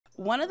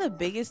One of the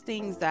biggest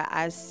things that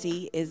I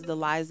see is the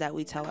lies that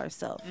we tell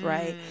ourselves,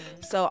 right?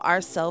 So our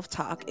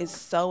self-talk is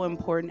so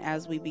important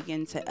as we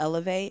begin to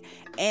elevate,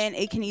 and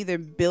it can either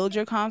build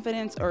your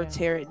confidence or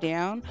tear it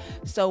down.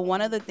 So one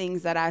of the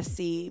things that I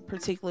see,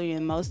 particularly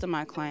in most of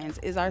my clients,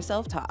 is our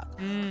self-talk.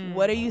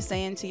 What are you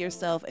saying to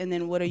yourself, and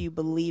then what are you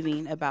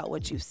believing about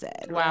what you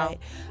said, right?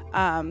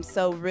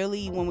 So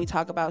really, when we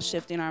talk about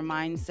shifting our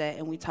mindset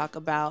and we talk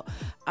about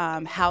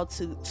how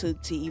to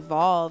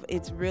evolve,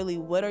 it's really,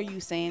 what are you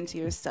saying to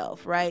yourself,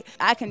 right?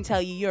 I can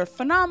tell you you're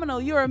phenomenal,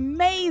 you're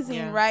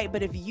amazing, right?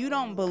 But if you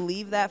don't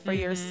believe that for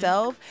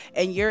yourself,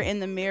 and you're in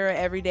the mirror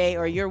every day,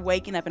 or you're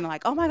waking up and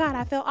like, oh my God,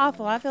 I feel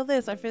awful, I feel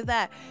this, I feel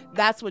that,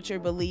 that's what you're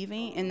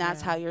believing, and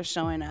that's how you're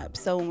showing up.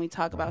 So when we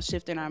talk about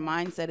shifting our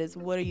mindset, is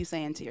what are you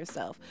saying to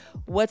yourself?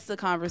 What's the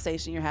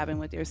conversation you're having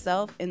with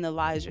yourself, and the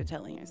lies you're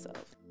telling yourself?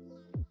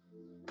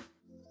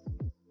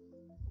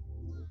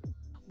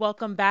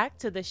 Welcome back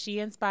to the She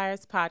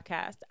Inspires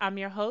podcast. I'm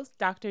your host,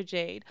 Dr.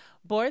 Jade,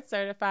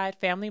 board-certified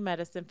family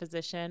medicine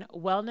physician,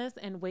 wellness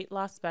and weight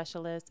loss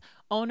specialist,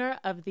 owner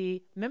of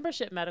the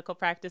membership medical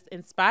practice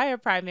Inspire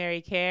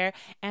Primary Care,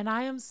 and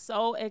I am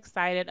so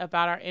excited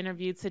about our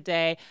interview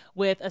today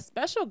with a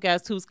special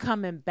guest who's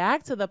coming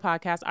back to the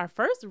podcast, our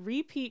first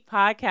repeat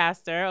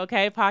podcaster,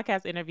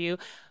 podcast interview,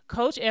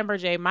 Coach Amber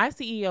Jade, my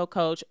CEO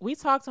coach. We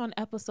talked on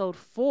episode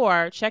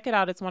 4. Check it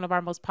out. It's one of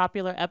our most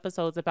popular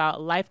episodes about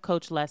life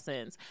coach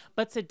lessons.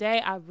 But today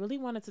I really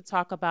wanted to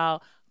talk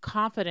about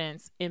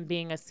confidence in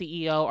being a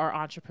CEO or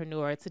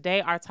entrepreneur.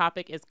 Today our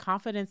topic is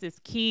confidence is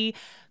key.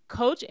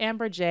 Coach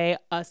Amber Jade,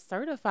 a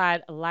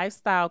certified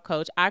lifestyle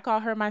coach. I call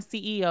her my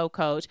CEO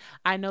coach.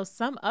 I know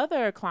some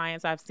other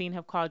clients I've seen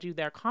have called you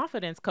their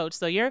confidence coach.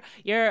 So your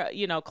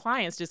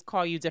clients just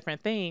call you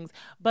different things.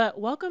 But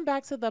welcome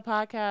back to the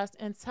podcast,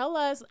 and tell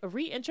us,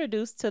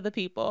 reintroduce to the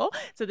people,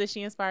 to the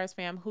She Inspires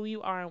fam, who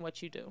you are and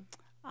what you do.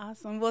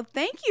 Awesome. Well,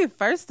 thank you.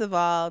 First of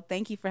all,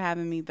 thank you for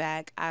having me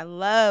back. I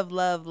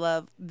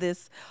love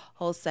this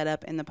whole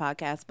setup in the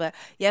podcast. But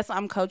yes,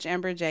 I'm Coach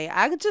Amber Jade.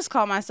 I could just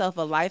call myself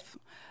a life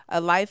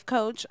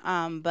coach,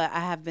 but I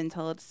have been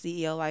told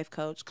CEO life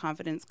coach,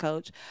 confidence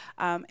coach.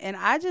 And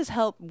I just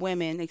help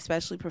women,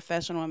 especially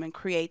professional women,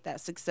 create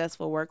that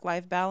successful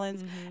work-life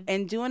balance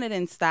and doing it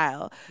in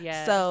style.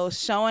 Yes. So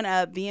showing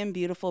up, being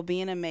beautiful,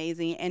 being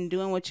amazing, and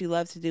doing what you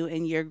love to do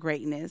in your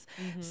greatness.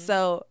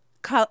 So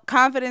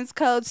confidence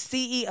coach,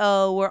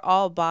 CEO, we're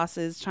all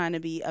bosses trying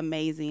to be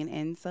amazing.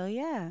 And so,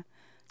 yeah.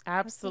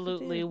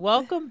 Absolutely.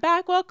 Welcome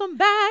back.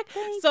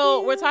 Thank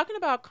you. We're talking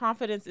about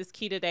confidence is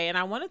key today. And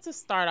I wanted to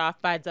start off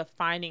by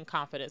defining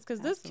confidence, because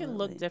this can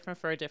look different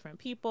for different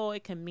people.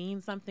 It can mean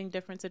something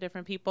different to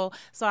different people.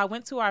 So I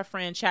went to our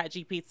friend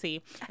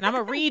ChatGPT, and I'm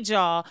going to read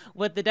y'all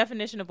what the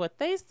definition of what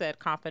they said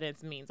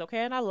confidence means. Okay.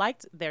 And I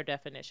liked their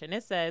definition.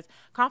 It says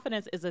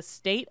confidence is a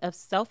state of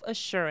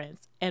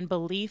self-assurance and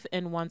belief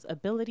in one's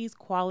abilities,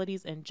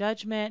 qualities, and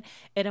judgment.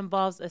 It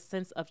involves a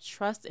sense of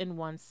trust in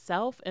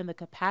oneself and the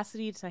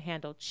capacity to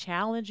handle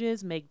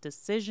challenges, make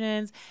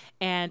decisions,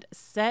 and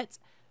set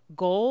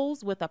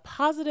goals with a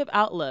positive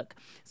outlook.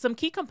 Some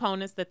key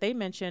components that they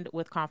mentioned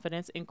with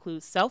confidence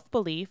include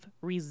self-belief,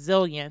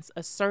 resilience,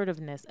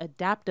 assertiveness,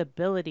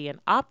 adaptability, and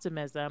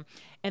optimism,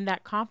 and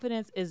that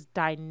confidence is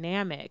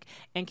dynamic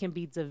and can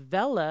be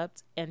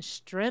developed and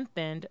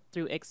strengthened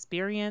through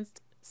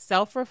experienced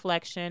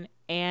self-reflection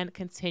and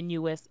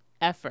continuous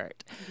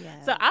effort.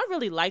 Yes. So I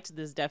really liked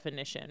this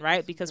definition,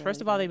 right? Because really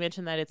first of all, good. they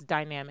mentioned that it's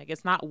dynamic.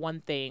 It's not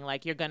one thing.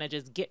 Like you're going to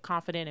just get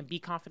confident and be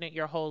confident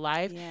your whole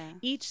life. Yeah.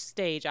 Each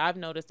stage, I've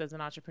noticed as an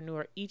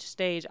entrepreneur, each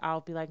stage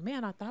I'll be like,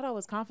 man, I thought I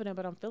was confident,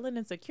 but I'm feeling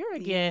insecure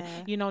again.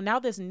 Yeah. You know, now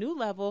this new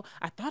level,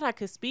 I thought I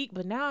could speak,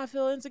 but now I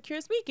feel insecure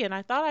speaking.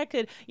 I thought I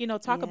could,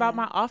 talk about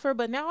my offer,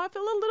 but now I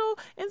feel a little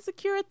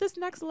insecure at this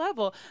next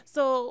level.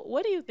 So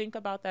what do you think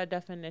about that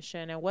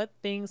definition, and what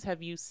things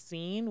have you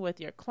seen with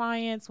your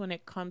clients when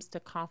it comes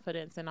to confidence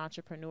in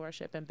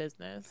entrepreneurship and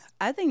business?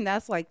 I think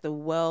that's like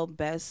the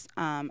best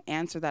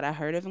answer that I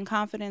heard of in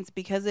confidence,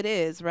 because it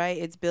is, right?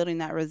 It's building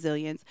that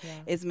resilience. Yeah.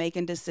 It's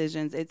making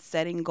decisions. It's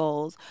setting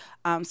goals.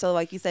 So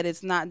like you said,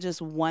 it's not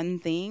just one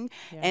thing.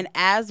 Yeah. And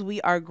as we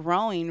are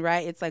growing,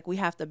 right, it's like we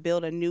have to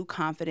build a new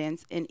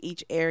confidence in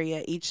each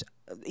area, each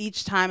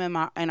time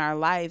in our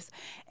lives.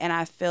 And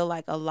I feel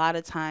like a lot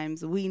of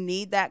times we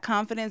need that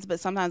confidence, but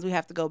sometimes we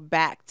have to go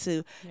back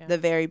to the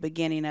very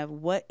beginning of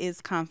what is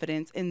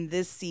confidence in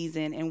this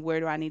season, and where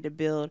do I need to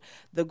build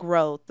the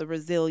growth, the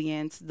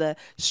resilience, the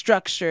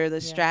structure, the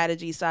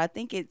strategy. So I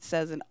think it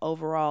says an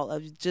overall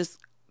of just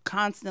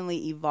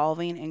constantly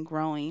evolving and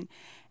growing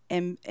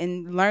and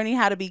learning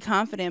how to be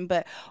confident.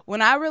 But when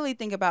I really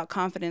think about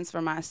confidence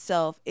for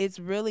myself, it's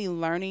really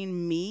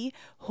learning me,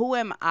 who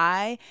am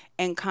I,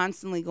 and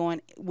constantly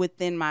going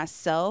within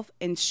myself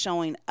and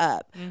showing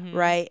up,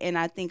 right? And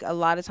I think a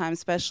lot of times,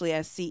 especially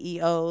as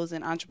CEOs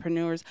and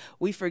entrepreneurs,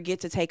 we forget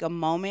to take a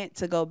moment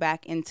to go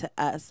back into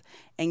us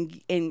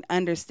and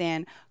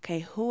understand, okay,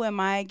 who am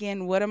I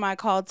again? What am I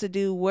called to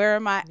do? Where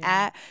am I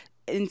at?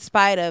 in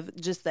spite of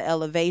just the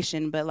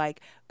elevation, but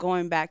like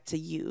going back to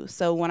you.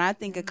 So when I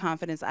think of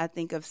confidence, I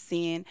think of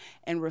seeing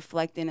and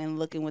reflecting and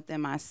looking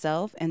within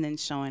myself and then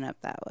showing up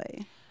that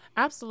way.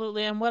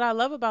 Absolutely. And what I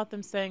love about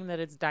them saying that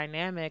it's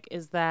dynamic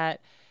is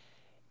that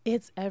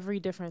it's every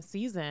different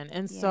season.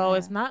 And so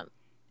it's not,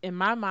 in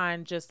my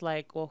mind, just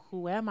like, well,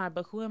 who am I?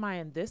 But who am I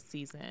in this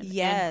season?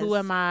 Yes. And who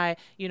am I,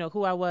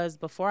 who I was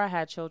before I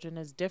had children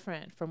is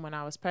different from when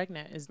I was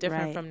pregnant, is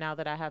different from now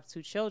that I have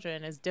 2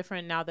 children, is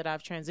different now that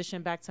I've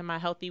transitioned back to my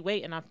healthy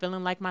weight and I'm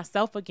feeling like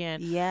myself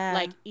again. Yeah.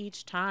 Like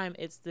each time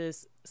it's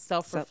this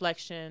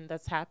self-reflection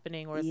that's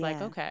happening where it's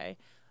like, okay,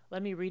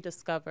 let me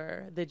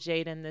rediscover the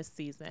Jade in this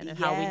season and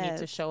how we need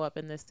to show up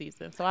in this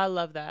season. So I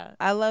love that.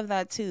 I love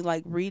that too,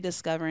 like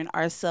rediscovering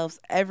ourselves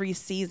every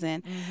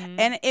season.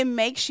 And it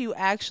makes you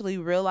actually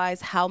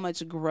realize how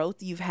much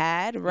growth you've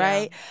had,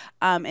 right?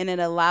 And it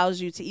allows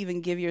you to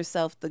even give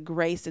yourself the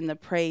grace and the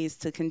praise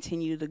to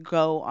continue to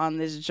go on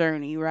this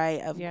journey,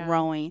 right, of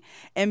growing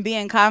and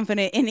being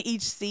confident in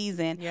each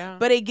season.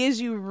 But it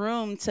gives you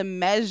room to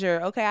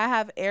measure, okay, I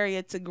have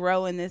area to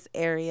grow in this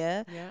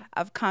area.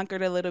 I've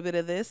conquered a little bit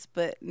of this,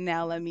 but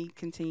now let me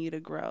continue to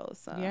grow.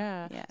 So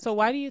So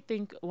why do you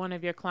think one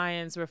of your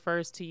clients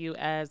refers to you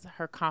as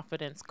her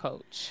confidence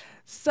coach?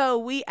 So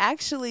we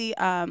actually,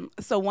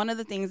 so one of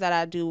the things that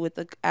I do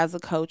as a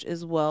coach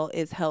as well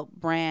is help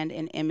brand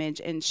and image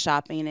and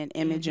shopping and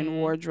image and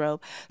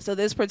wardrobe. So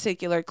this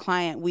particular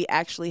client, we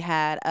actually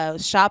had a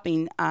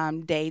shopping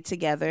day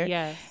together.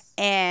 Yes.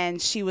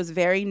 And she was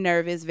very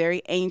nervous,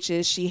 very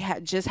anxious. She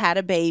had just had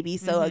a baby.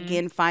 So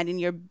again, finding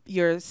your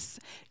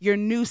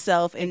new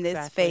self in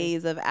this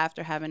phase of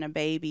after having a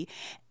baby.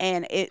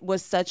 And it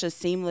was such a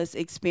seamless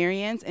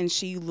experience. And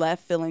she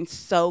left feeling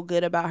so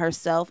good about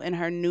herself and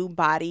her new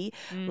body,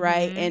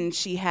 right? And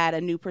she had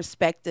a new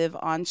perspective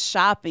on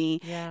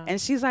shopping.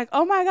 And she's like,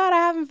 oh my God, I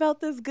haven't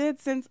felt this good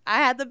since I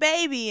had the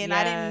baby. And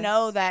I didn't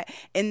know that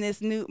in this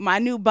my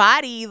new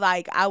body,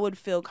 like I would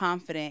feel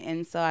confident.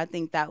 And so I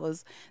think that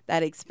was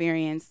that experience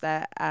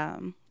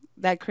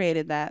that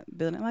created that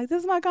building. Like,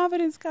 this is my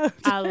confidence coach.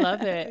 I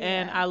love it.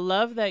 And I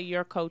love that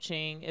your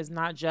coaching is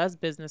not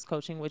just business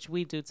coaching, which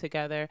we do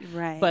together,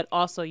 but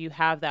also you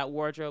have that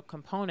wardrobe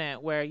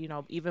component where,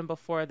 even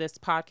before this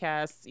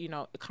podcast,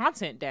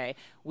 content day,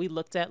 we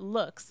looked at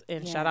looks,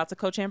 and shout out to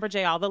Coach Amber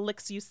J. All the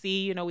looks you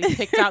see, we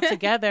picked out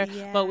together,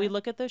 but we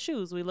look at the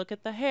shoes, we look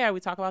at the hair, we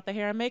talk about the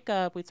hair and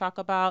makeup, we talk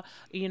about,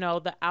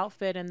 the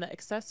outfit and the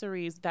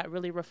accessories that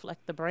really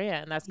reflect the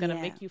brand. That's going to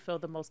make you feel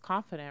the most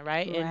confident,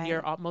 right? In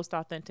your most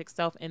authentic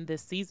self in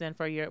this season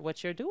for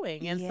what you're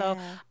doing. And so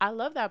I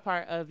love that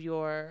part of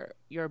your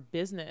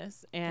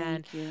business.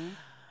 And thank you.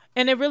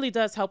 And it really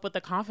does help with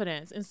the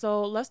confidence. And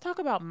so let's talk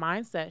about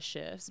mindset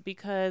shifts,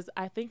 because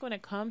I think when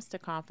it comes to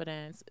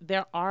confidence,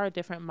 there are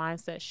different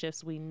mindset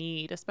shifts we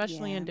need,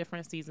 especially in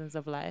different seasons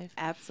of life.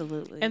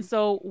 Absolutely. And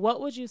so what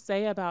would you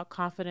say about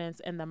confidence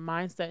and the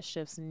mindset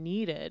shifts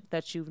needed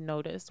that you've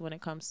noticed when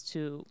it comes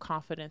to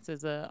confidence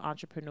as an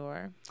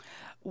entrepreneur?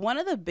 One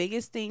of the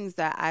biggest things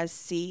that I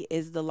see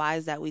is the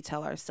lies that we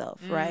tell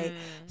ourselves, right?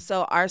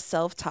 So our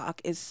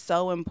self-talk is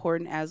so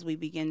important as we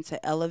begin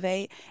to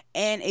elevate,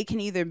 and it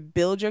can either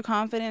build your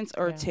confidence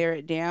or tear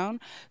it down.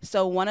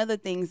 So one of the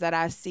things that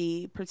I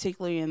see,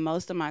 particularly in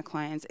most of my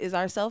clients, is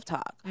our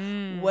self-talk.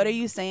 What are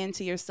you saying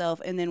to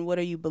yourself, and then what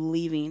are you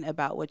believing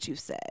about what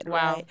you've said,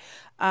 right?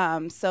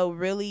 So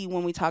really,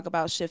 when we talk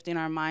about shifting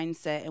our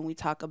mindset and we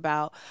talk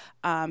about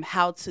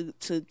how to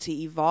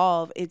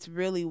evolve, it's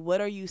really,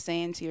 what are you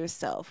saying to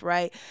yourself?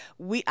 Right?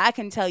 I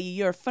can tell you,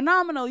 you're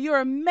phenomenal, you're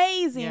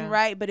amazing,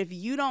 right? But if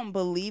you don't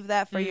believe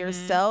that for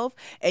yourself,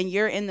 and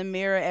you're in the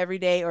mirror every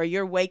day, or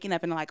you're waking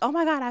up and like, oh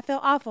my God, I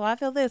feel awful, I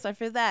feel this, I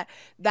feel that,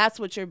 that's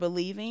what you're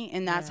believing,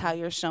 and that's how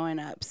you're showing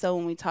up. So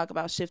when we talk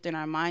about shifting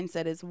our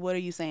mindset, is what are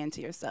you saying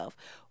to yourself?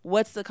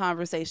 What's the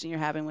conversation you're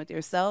having with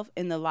yourself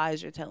and the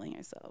lies you're telling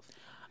yourself?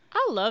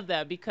 I love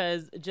that,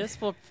 because just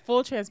for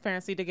full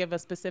transparency, to give a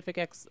specific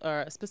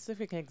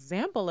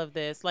example of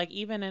this, like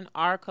even in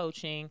our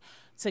coaching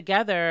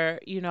together,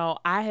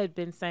 I had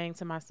been saying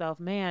to myself,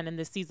 man, in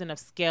this season of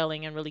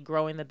scaling and really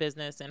growing the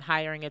business and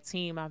hiring a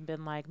team, I've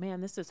been like, man,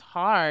 this is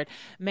hard.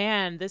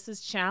 Man, this is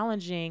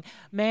challenging.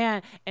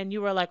 Man. And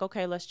you were like,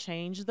 okay, let's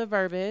change the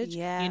verbiage.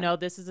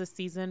 This is a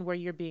season where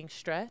you're being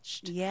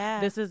stretched.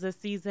 This is a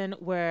season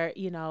where,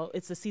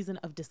 it's a season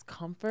of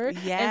discomfort.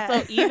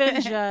 And so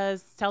even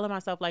just telling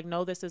myself like,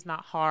 no, this is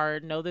not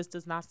hard. No, this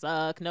does not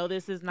suck. No,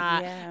 this is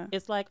not.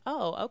 It's like,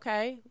 oh,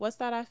 okay. What's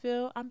that I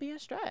feel? I'm being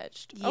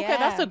stretched. Okay,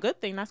 that's a good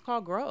thing. That's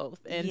called growth,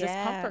 and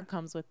discomfort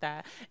comes with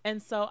that.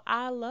 And so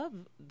I love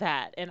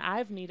that, and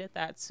I've needed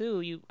that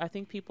too. I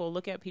think people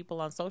look at people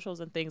on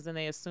socials and things and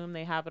they assume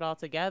they have it all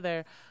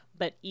together,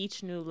 But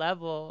each new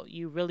level,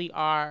 you really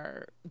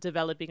are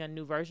developing a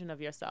new version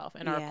of yourself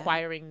and are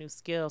acquiring new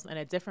skills, and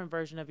a different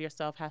version of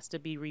yourself has to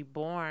be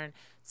reborn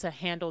to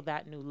handle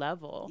that new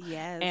level.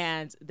 Yes.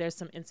 And there's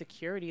some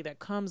insecurity that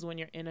comes when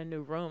you're in a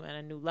new room and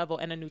a new level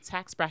and a new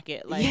tax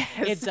bracket. Like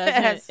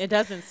it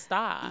doesn't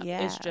stop.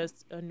 Yeah. It's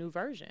just a new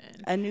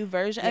version. A new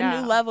version, a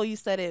new level. You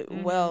said it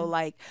well.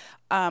 Like,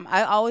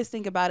 I always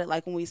think about it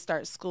like when we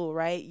start school,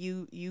 right?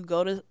 You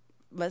go to,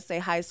 let's say,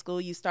 high school,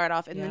 you start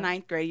off in the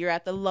 9th grade, you're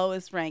at the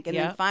lowest rank, and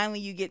then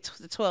finally you get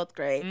to the 12th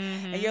grade,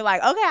 and you're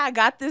like, okay, I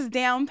got this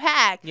down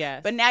pat.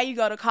 Yes. But now you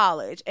go to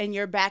college, and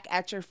you're back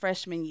at your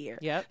freshman year.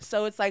 Yep.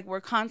 So it's like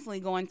we're constantly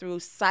going through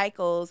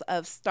cycles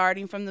of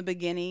starting from the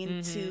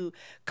beginning to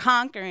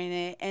conquering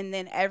it, and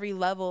then every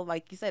level,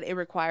 like you said, it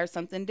requires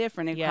something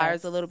different. It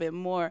requires a little bit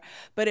more.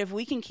 But if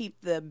we can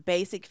keep the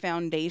basic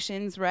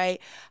foundations,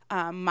 right,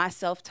 my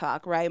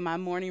self-talk, right, my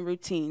morning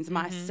routines,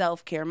 my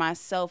self-care, my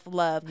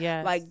self-love,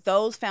 like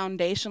those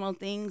foundational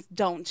things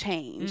don't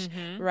change,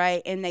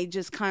 right? And they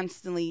just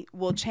constantly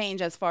will change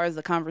as far as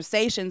the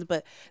conversations,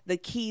 but the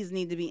keys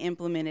need to be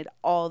implemented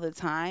all the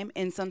time.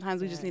 And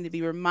sometimes we just need to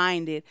be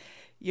reminded,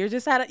 you're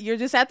just at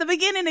the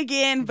beginning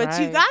again,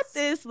 but you got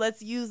this.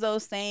 Let's use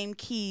those same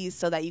keys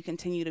so that you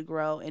continue to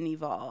grow and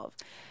evolve.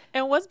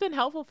 And what's been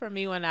helpful for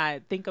me when I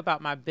think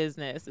about my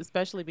business,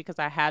 especially because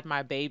I had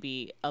my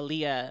baby,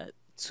 Aaliyah,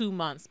 2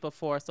 months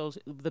before. So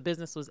the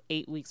business was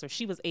 8 weeks, or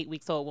she was 8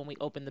 weeks old when we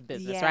opened the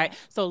business, right?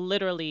 So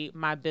literally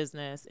my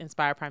business,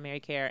 Inspire Primary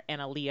Care, and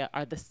Aaliyah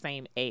are the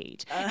same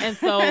age. And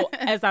so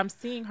as I'm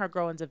seeing her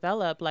grow and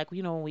develop, like,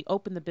 you know, when we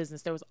opened the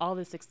business, there was all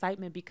this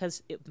excitement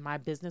because my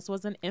business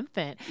was an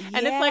infant. And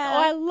it's like,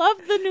 oh, I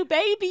love the new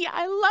baby.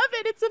 I love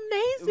it. It's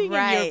amazing.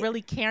 Right. And you're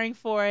really caring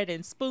for it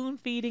and spoon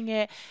feeding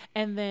it.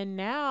 And then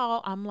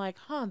now I'm like,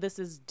 this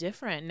is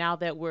different. Now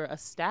that we're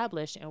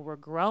established and we're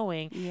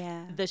growing,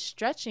 the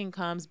stretching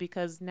comes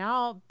because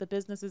now the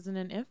business isn't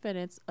an infant,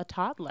 it's a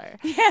toddler.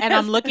 And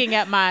I'm looking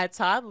at my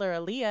toddler,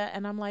 Aaliyah,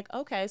 and I'm like,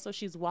 okay, so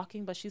she's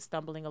walking, but she's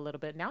stumbling a little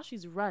bit. Now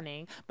she's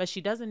running, but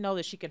she doesn't know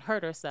that she can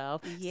hurt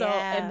herself. So,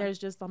 and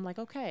I'm like,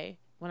 okay,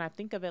 when I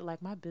think of it,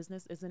 like, my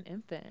business is an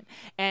infant,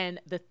 and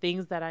the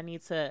things that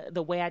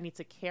the way I need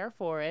to care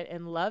for it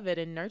and love it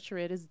and nurture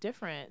it is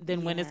different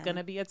than when it's going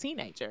to be a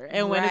teenager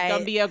and when it's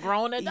going to be a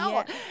grown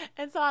adult.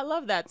 And so I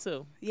love that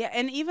too. Yeah.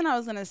 And even I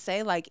was going to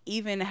say, like,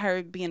 even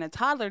her being a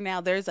toddler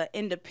now, there's an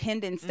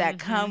independence that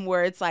come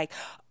where it's like,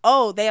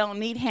 oh, they don't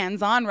need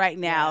hands-on right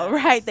now,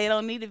 right? They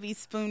don't need to be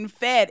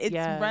spoon-fed. It's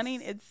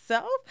running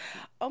itself.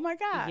 Oh, my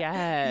God.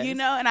 Yes. You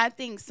know, and I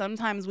think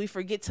sometimes we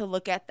forget to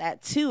look at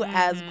that, too,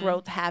 as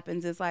growth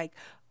happens. It's like,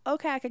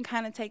 okay, I can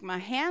kind of take my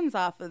hands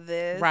off of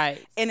this.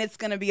 Right. And it's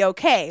going to be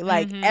okay.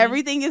 Like,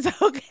 everything is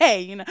okay.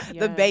 You know,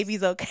 the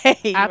baby's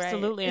okay.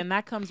 Absolutely. Right? And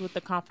that comes with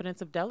the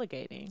confidence of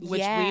delegating,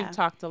 which we've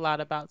talked a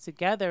lot about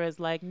together, is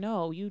like,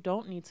 no, you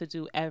don't need to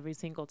do every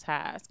single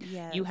task.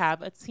 You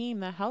have a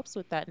team that helps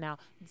with that now.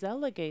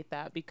 Delegate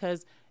that,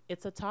 because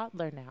it's a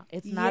toddler now.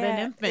 It's not an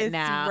infant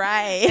now.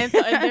 Right. And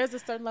there's a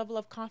certain level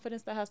of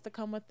confidence that has to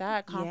come with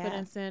that.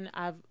 Confidence in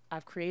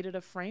I've created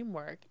a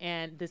framework,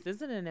 and this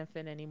isn't an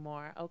infant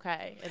anymore.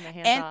 Okay. And the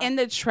hands off. And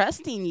the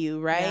trusting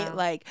you, right? Yeah.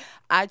 Like,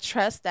 I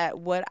trust that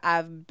what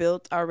I've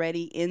built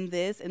already in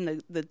this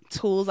and the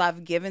tools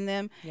I've given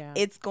them,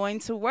 it's going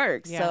to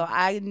work. So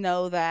I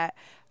know that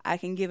I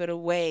can give it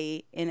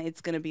away and it's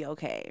going to be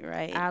okay,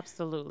 right?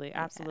 Absolutely.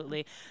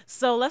 Absolutely.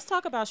 So let's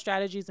talk about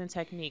strategies and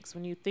techniques.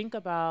 When you think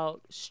about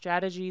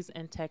strategies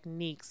and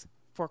techniques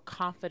for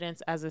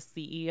confidence as a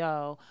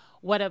CEO,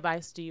 what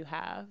advice do you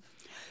have?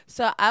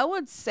 So I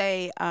would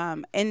say,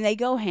 and they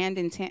go hand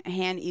in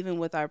hand even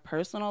with our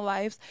personal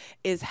lives,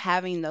 is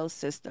having those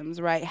systems,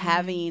 right?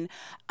 Having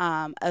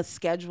a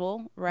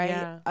schedule,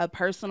 right? A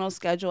personal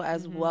schedule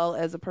as well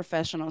as a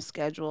professional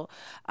schedule.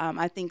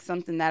 I think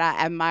something that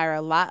I admire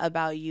a lot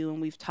about you,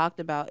 and we've talked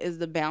about, is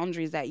the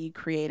boundaries that you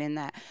create in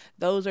that.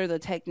 Those are the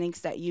techniques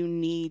that you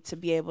need to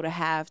be able to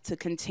have to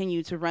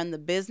continue to run the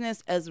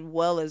business as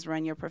well as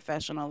run your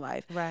professional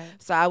life. Right.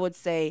 So I would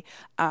say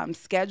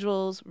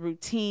schedules,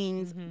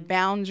 routines,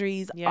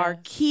 boundaries are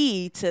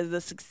key to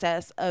the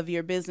success of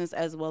your business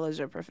as well as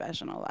your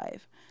professional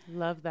life.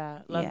 Love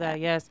that. Love that.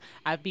 Yes.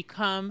 I've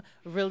become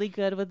really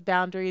good with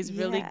boundaries,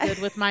 really good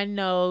with my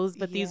no's,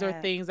 but these are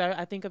things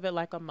I think of it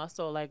like a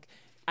muscle. Like,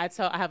 I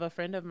have a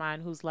friend of mine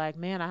who's like,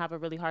 man, I have a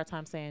really hard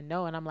time saying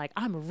no. And I'm like,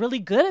 I'm really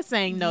good at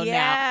saying no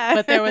now.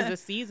 But there was a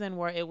season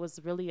where it was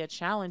really a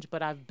challenge,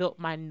 but I've built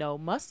my no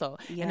muscle.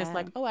 And it's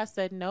like, oh, I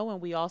said no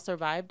and we all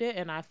survived it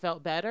and I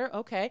felt better.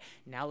 Okay,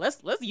 now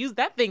let's use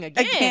that thing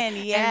again.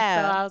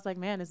 And so I was like,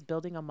 man, it's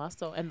building a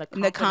muscle and the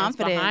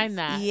confidence behind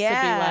that. To be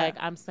like,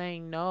 I'm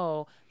saying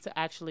no to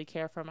actually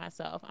care for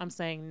myself. I'm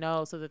saying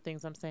no, so the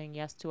things I'm saying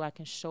yes to, I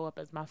can show up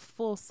as my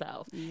full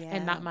self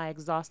and not my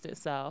exhausted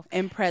self.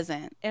 And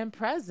present.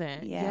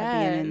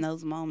 Yeah, being in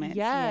those moments.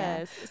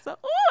 Yes. So,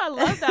 I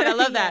love that. I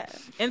love that.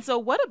 And so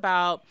what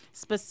about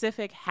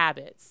specific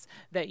habits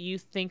that you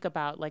think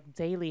about, like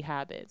daily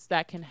habits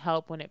that can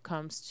help when it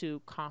comes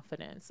to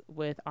confidence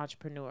with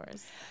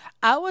entrepreneurs?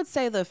 I would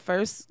say the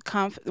first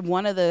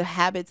one of the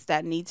habits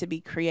that need to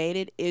be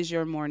created is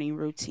your morning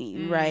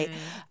routine, right?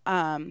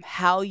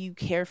 How you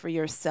care for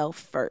yourself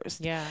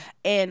first. Yeah.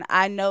 And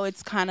I know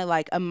it's kind of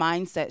like a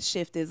mindset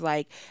shift is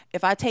like,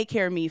 if I take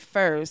care of me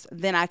first,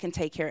 then I can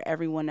take care of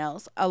everyone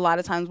else. A lot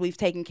of times we've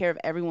taken care of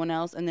everyone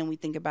else and then we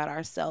think about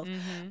ourselves.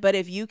 But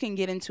if you can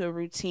get into a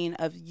routine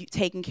of you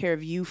taking care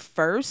of you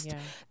first,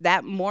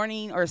 that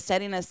morning, or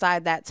setting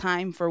aside that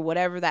time for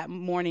whatever that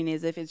morning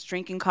is, if it's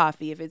drinking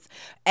coffee, if it's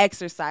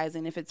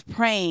exercising, if it's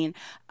praying,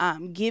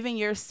 giving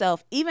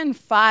yourself even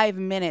 5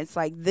 minutes,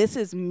 like this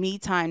is me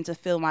time to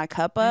fill my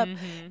cup up,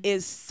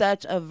 is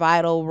such a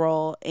vital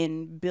role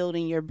in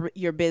building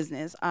your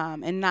business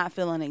and not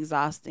feeling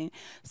exhausting.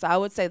 So I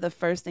would say the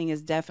first thing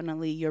is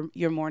definitely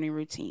your morning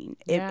routine.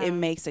 It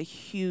makes a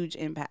huge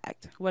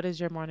impact. What is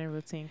your morning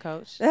routine,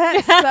 Coach?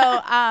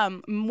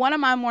 So one of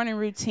my morning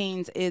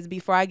routines is,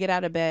 before I get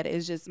out of bed,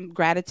 is just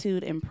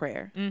gratitude and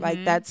prayer.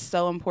 Like that's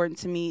so important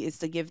to me, is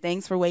to give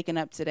thanks for waking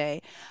up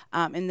today.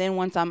 And then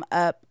once I'm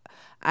up,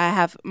 I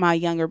have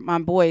my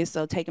boys,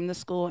 so take them to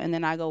school, and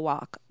then I go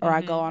walk or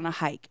I go on a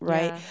hike,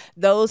 right? Yeah.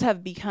 Those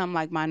have become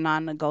like my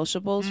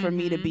non-negotiables for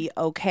me to be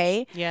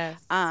okay. Yes.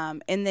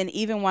 And then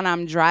even when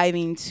I'm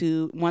driving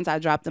once I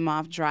drop them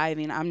off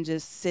driving, I'm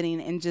just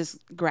sitting in just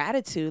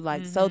gratitude,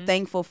 like so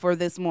thankful for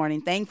this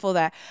morning, thankful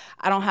that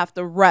I don't have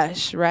to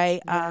rush,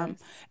 right? Yes.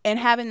 And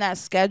having that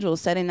schedule,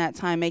 setting that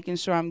time, making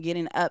sure I'm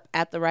getting up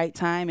at the right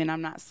time and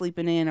I'm not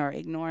sleeping in or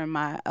ignoring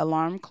my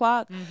alarm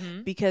clock,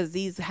 because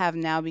these have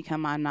now become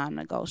my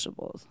non-negotiables.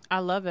 I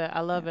love it.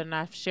 I love it. And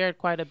I've shared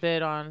quite a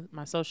bit on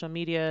my social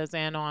medias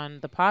and on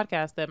the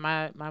podcast that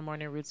my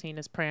morning routine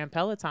is prayer and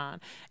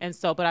Peloton. And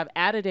so, but I've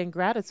added in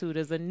gratitude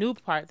as a new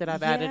part that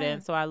I've added in.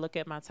 So I look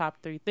at my top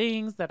 3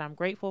 things that I'm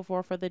grateful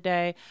for the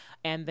day.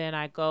 And then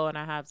I go and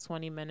I have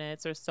 20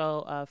 minutes or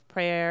so of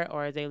prayer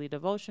or a daily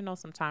devotional,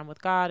 some time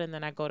with God. And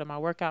then I go to my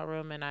workout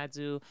room and I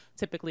do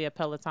typically a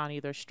Peloton,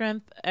 either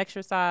strength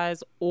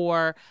exercise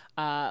or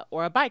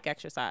a bike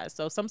exercise.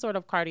 So some sort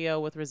of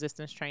cardio with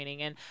resistance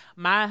training. And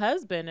my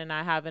husband and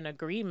I have an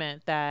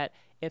agreement that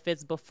if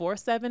it's before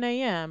 7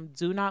 a.m.,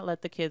 do not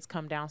let the kids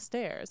come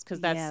downstairs, because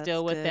that's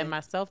still within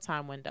my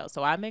self-time window.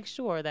 So I make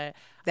sure that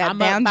I'm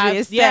boundary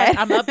is set. Yeah,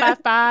 I'm up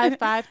by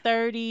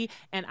 5:30,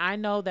 and I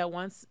know that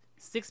once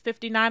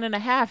 6:59 and a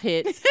half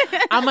hits,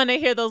 I'm going to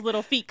hear those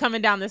little feet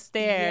coming down the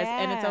stairs,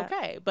 and it's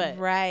okay. But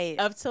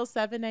up till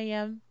 7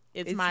 a.m.,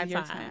 it's my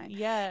time.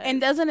 Yeah.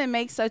 And doesn't it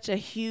make such a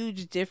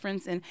huge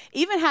difference in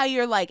even how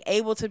you're like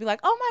able to be like,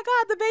 oh my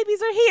God, the babies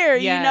are here,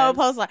 you know,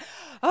 opposed to like,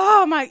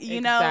 oh my,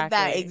 you know,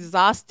 that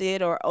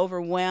exhausted or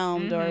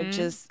overwhelmed or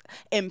just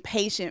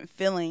impatient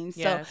feeling.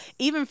 So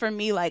even for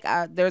me, like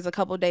there's a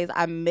couple of days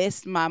I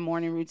missed my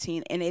morning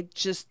routine and it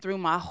just threw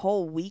my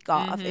whole week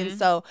off. And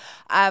so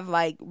I've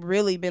like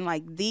really been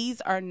like,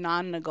 these are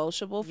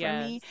non-negotiable for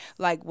me.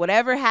 Like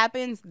whatever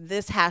happens,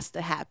 this has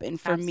to happen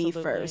for me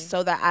first,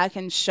 so that I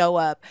can show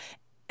up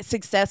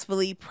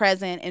successfully,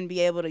 present, and be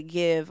able to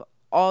give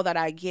all that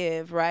I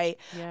give, right?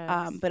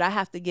 Yes. But I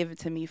have to give it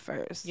to me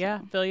first. Yeah.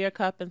 Fill your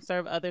cup and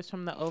serve others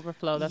from the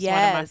overflow. That's one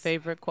of my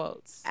favorite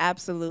quotes.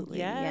 Absolutely.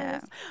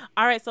 Yes. Yeah.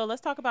 All right. So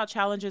let's talk about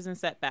challenges and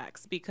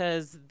setbacks,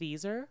 because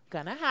these are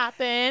going to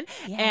happen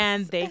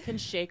and they can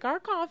shake our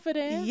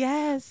confidence.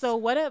 Yes. So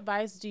what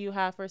advice do you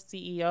have for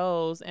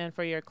CEOs and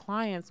for your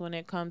clients when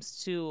it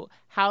comes to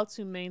how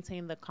to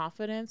maintain the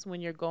confidence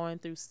when you're going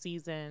through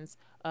seasons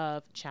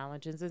of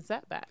challenges and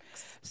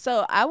setbacks?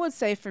 So I would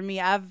say for me,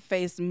 I've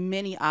faced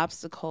many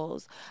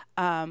obstacles,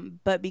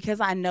 but because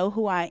I know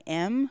who I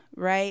am,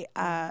 right,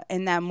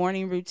 in that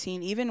morning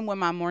routine, even when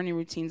my morning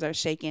routines are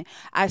shaken,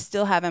 I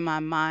still have in my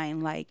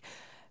mind, like,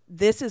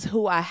 this is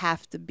who I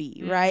have to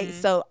be, right?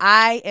 So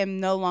I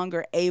am no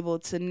longer able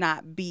to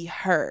not be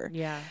her.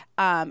 Yeah.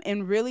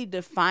 And really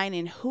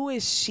defining who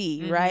is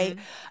she, right?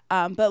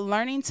 But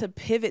learning to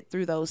pivot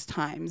through those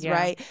times,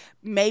 right?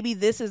 Maybe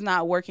this is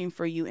not working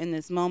for you in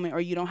this moment, or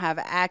you don't have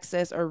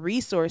access or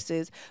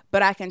resources,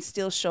 but I can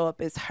still show up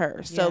as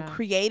her. So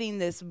creating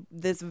this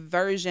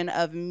version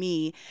of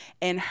me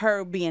and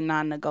her being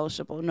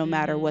non-negotiable, no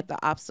matter what the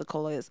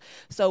obstacle is.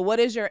 So what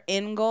is your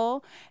end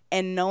goal?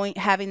 And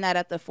having that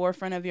at the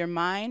forefront of your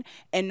mind,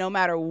 and no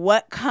matter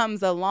what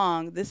comes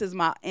along, this is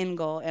my end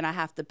goal, and I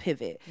have to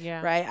pivot,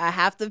 right? I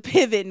have to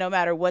pivot no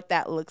matter what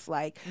that looks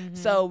like.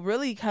 So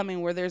really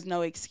coming where there's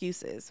no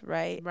excuses,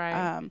 right?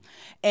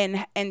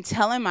 And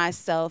telling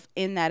myself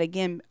in that,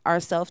 again, our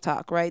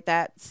self-talk, right?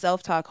 That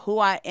self-talk, who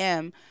I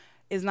am,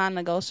 is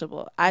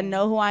non-negotiable. I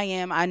know who I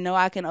am. I know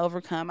I can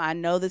overcome. I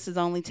know this is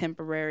only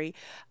temporary.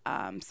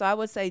 So I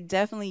would say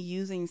definitely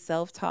using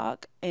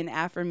self-talk and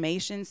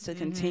affirmations to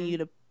continue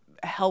to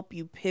help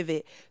you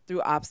pivot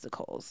through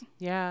obstacles.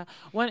 Yeah.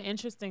 One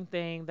interesting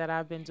thing that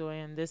I've been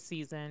doing this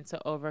season to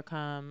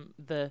overcome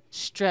the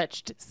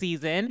stretched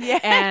season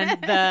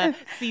and the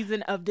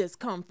season of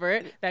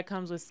discomfort that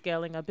comes with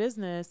scaling a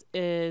business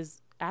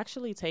is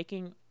actually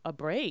taking a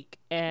break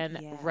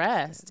and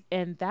rest.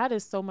 And that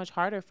is so much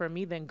harder for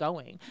me than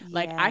going.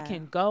 Like I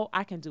can go,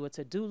 I can do a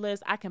to-do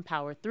list, I can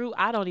power through.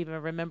 I don't even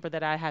remember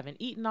that I haven't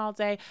eaten all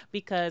day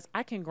because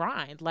I can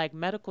grind. Like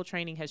medical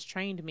training has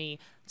trained me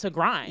to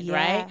grind,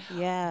 right?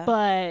 Yeah.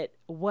 But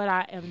what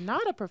I am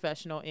not a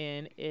professional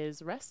in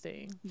is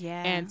resting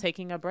and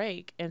taking a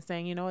break and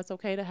saying, you know, it's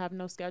okay to have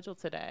no schedule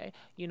today.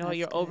 You know,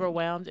 you're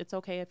overwhelmed. It's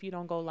okay if you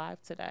don't go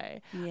live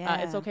today.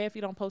 It's okay if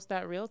you don't post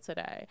that reel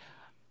today.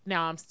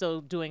 Now I'm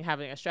still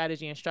having a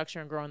strategy and structure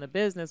and growing the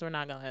business. We're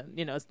not going to,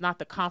 you know, it's not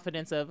the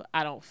confidence of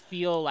I don't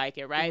feel like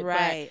it, right?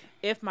 Right.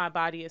 But if my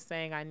body is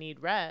saying I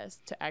need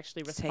rest, to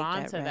actually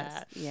respond to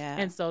that. Yeah.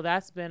 And so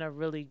that's been a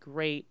really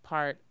great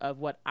part of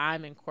what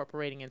I'm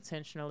incorporating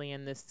intentionally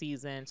in this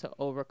season to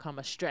overcome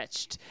a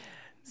stretched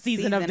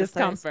season of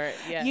discomfort.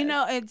 Yeah. You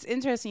know, it's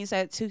interesting you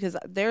said it too, because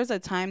there's a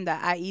time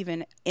that I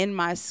even in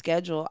my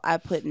schedule, I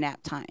put nap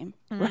time,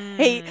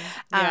 right?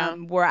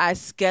 Where I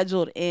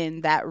scheduled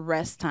in that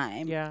rest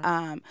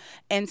time.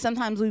 And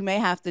sometimes we may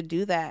have to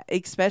do that,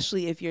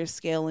 especially if you're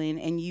scaling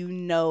and you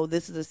know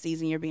this is a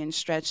season you're being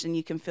stretched and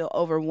you can feel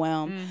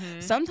overwhelmed.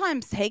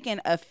 Sometimes taking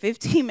a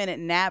 15-minute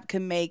nap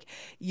can make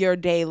your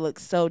day look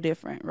so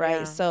different,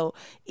 right? So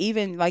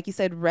even like you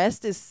said,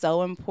 rest is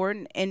so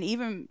important. And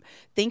even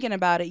thinking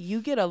about it,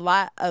 you get a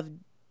lot of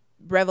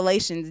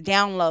revelations,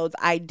 downloads,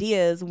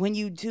 ideas when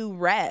you do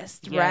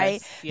rest,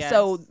 right?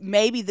 So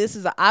maybe this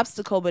is an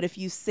obstacle, but if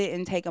you sit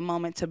and take a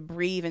moment to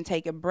breathe and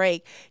take a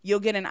break,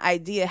 you'll get an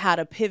idea how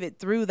to pivot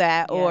through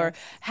that or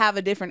have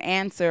a different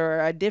answer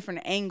or a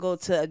different angle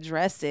to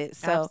address it.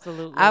 So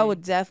I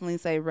would definitely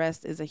say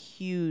rest is a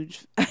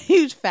huge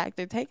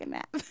factor. Take a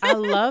nap. I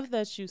love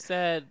that you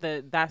said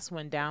that that's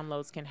when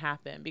downloads can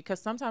happen,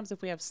 because sometimes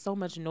if we have so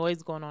much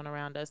noise going on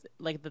around us,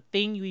 like the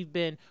thing we've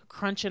been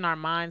crunching our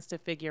minds to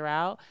figure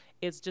out,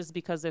 it's just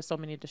because there's so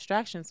many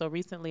distractions. So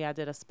recently I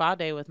did a spa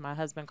day with my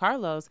husband,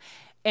 Carlos,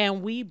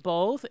 and we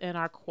both in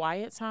our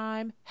quiet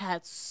time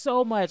had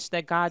so much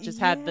that God just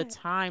had the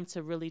time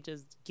to really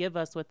just give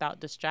us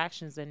without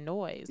distractions and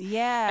noise.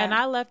 And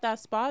I left that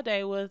spa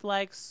day with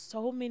like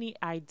so many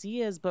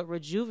ideas, but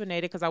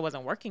rejuvenated because I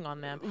wasn't working on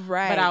them.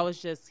 But I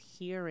was just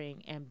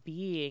hearing and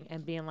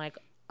being like,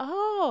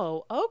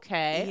 oh,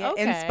 okay.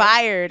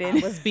 Inspired. I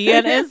was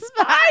being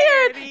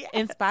inspired.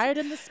 Inspired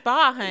in the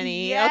spa,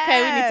 honey.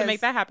 Okay, we need to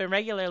make that happen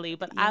regularly.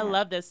 But I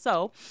love this.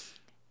 So,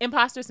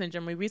 imposter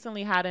syndrome. We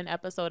recently had an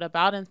episode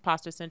about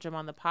imposter syndrome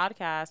on the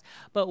podcast.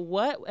 But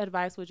what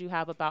advice would you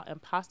have about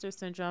imposter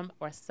syndrome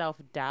or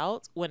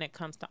self-doubt when it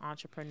comes to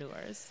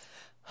entrepreneurs?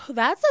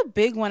 That's a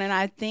big one. And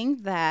I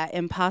think that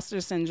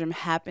imposter syndrome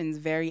happens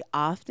very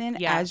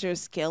often as you're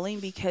scaling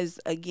because,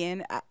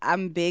 again,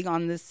 I'm big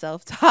on this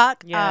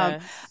self-talk.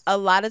 A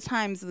lot of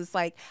times it's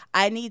like,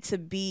 I need to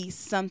be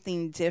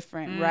something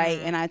different, right?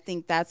 And I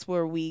think that's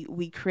where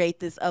we create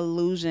this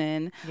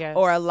illusion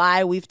or a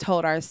lie we've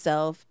told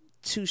ourselves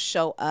to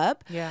show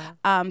up.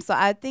 So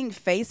I think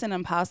facing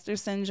imposter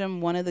syndrome,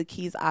 one of the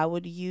keys I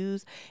would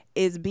use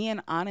is being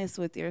honest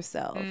with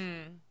yourself.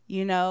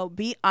 You know,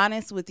 be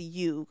honest with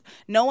you.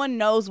 No one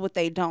knows what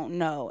they don't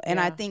know. And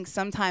I think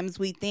sometimes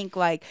we think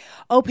like,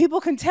 oh, people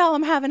can tell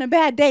I'm having a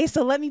bad day,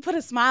 so let me put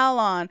a smile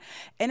on.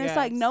 And it's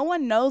like, no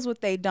one knows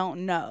what they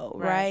don't know,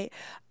 right?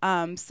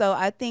 So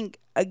I think,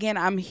 again,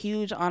 I'm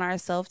huge on our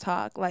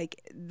self-talk.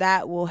 Like,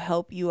 that will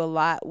help you a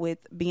lot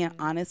with being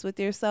honest with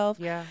yourself.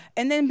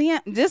 And then being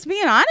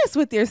honest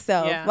with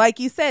yourself. Like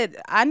you said,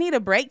 I need a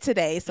break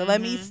today. So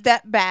let me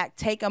step back,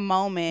 take a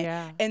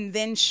moment, and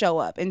then show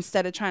up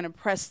instead of trying to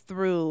press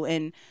through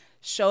and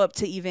show up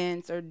to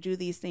events or do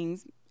these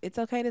things. It's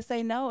okay to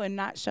say no and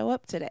not show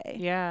up today.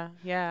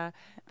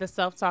 The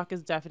self-talk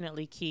is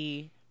definitely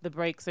key. The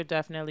breaks are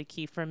definitely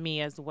key for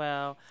me as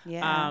well.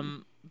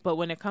 But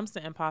when it comes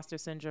to imposter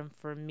syndrome,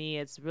 for me,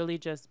 it's really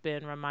just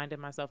been reminding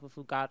myself of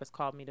who God has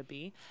called me to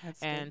be.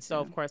 And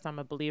so, of course, I'm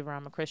a believer.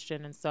 I'm a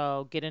Christian. And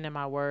so getting in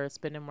my word,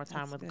 spending more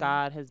time with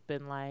God has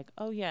been like,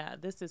 oh, yeah,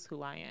 this is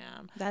who I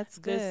am. That's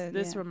good.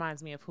 This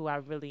reminds me of who I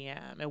really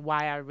am and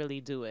why I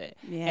really do it.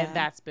 And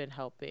that's been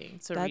helping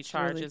to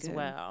recharge really as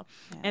well.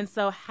 And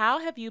so how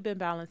have you been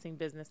balancing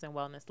business and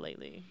wellness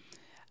lately?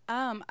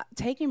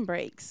 Taking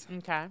breaks.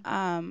 Okay.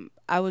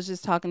 I was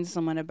just talking to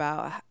someone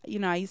about, you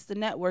know, I used to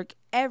network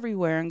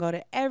everywhere and go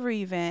to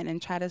every event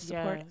and try to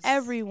support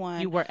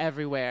everyone. You were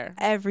everywhere.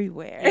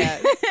 Everywhere.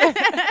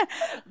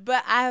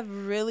 But I've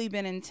really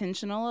been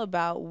intentional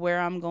about where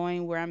I'm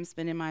going, where I'm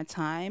spending my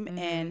time,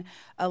 and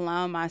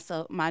allowing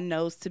my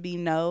no's to be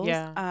no's.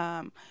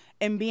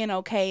 And being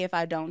okay if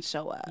I don't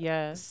show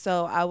up.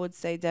 So I would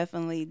say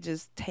definitely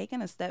just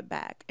taking a step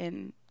back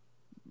and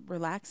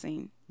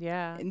relaxing.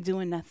 And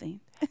doing nothing.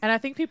 And I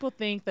think people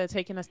think that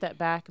taking a step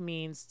back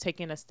means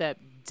taking a step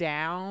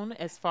down,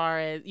 as far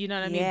as, you know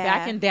what I mean?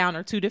 Back and down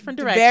are two different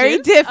directions. Very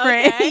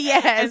different. Okay?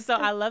 Yes. And so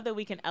I love that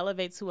we can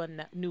elevate to a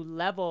new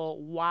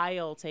level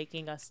while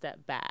taking a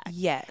step back.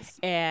 Yes.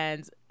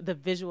 And the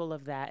visual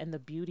of that and the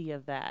beauty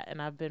of that.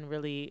 And I've been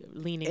really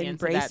leaning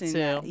embracing into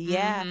that too.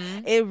 Yeah.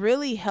 It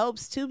really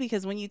helps too,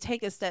 because when you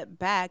take a step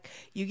back,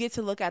 you get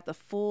to look at the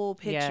full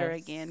picture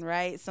again,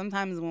 right?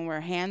 Sometimes when our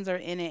hands are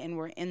in it and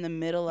we're in the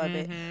middle of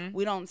it,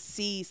 we don't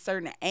see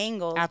certain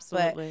angles.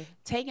 Absolutely.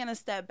 But taking a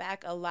step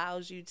back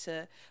allows you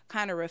to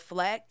kind of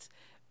reflect,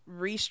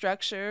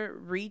 restructure,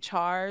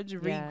 recharge,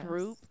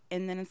 regroup,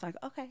 and then it's like,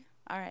 okay,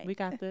 all right, we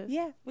got this.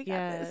 Yeah, we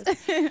got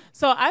this.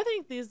 So I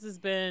think this has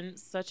been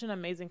such an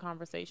amazing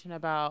conversation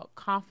about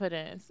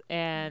confidence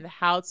and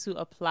how to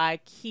apply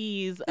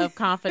keys of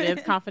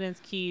confidence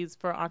keys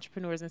for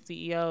entrepreneurs and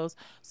CEOs.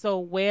 So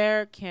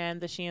where can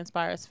the She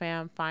Inspires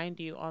fam find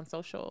you on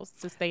socials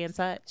to stay in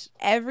touch?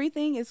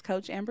 Everything is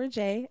Coach Amber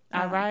J.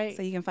 All right.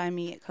 So you can find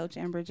me at Coach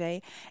Amber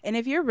J. And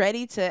if you're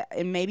ready to,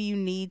 and maybe you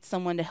need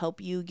someone to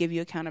help you, give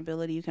you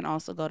accountability, you can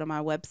also go to my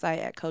website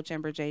at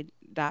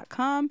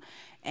coachamberj.com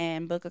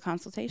and book a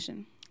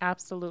consultation.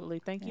 Absolutely.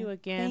 Thank you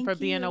again for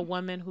being a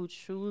woman who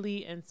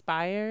truly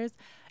inspires.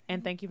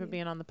 And thank you for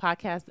being on the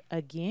podcast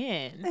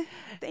again.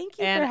 Thank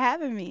you for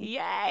having me.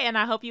 Yeah. And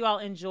I hope you all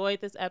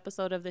enjoyed this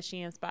episode of the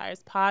She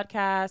Inspires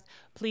podcast.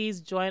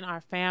 Please join our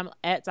fam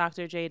at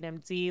Dr. Jade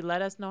MD.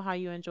 Let us know how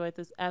you enjoyed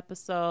this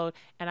episode.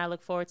 And I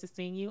look forward to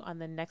seeing you on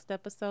the next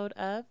episode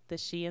of the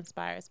She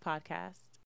Inspires podcast.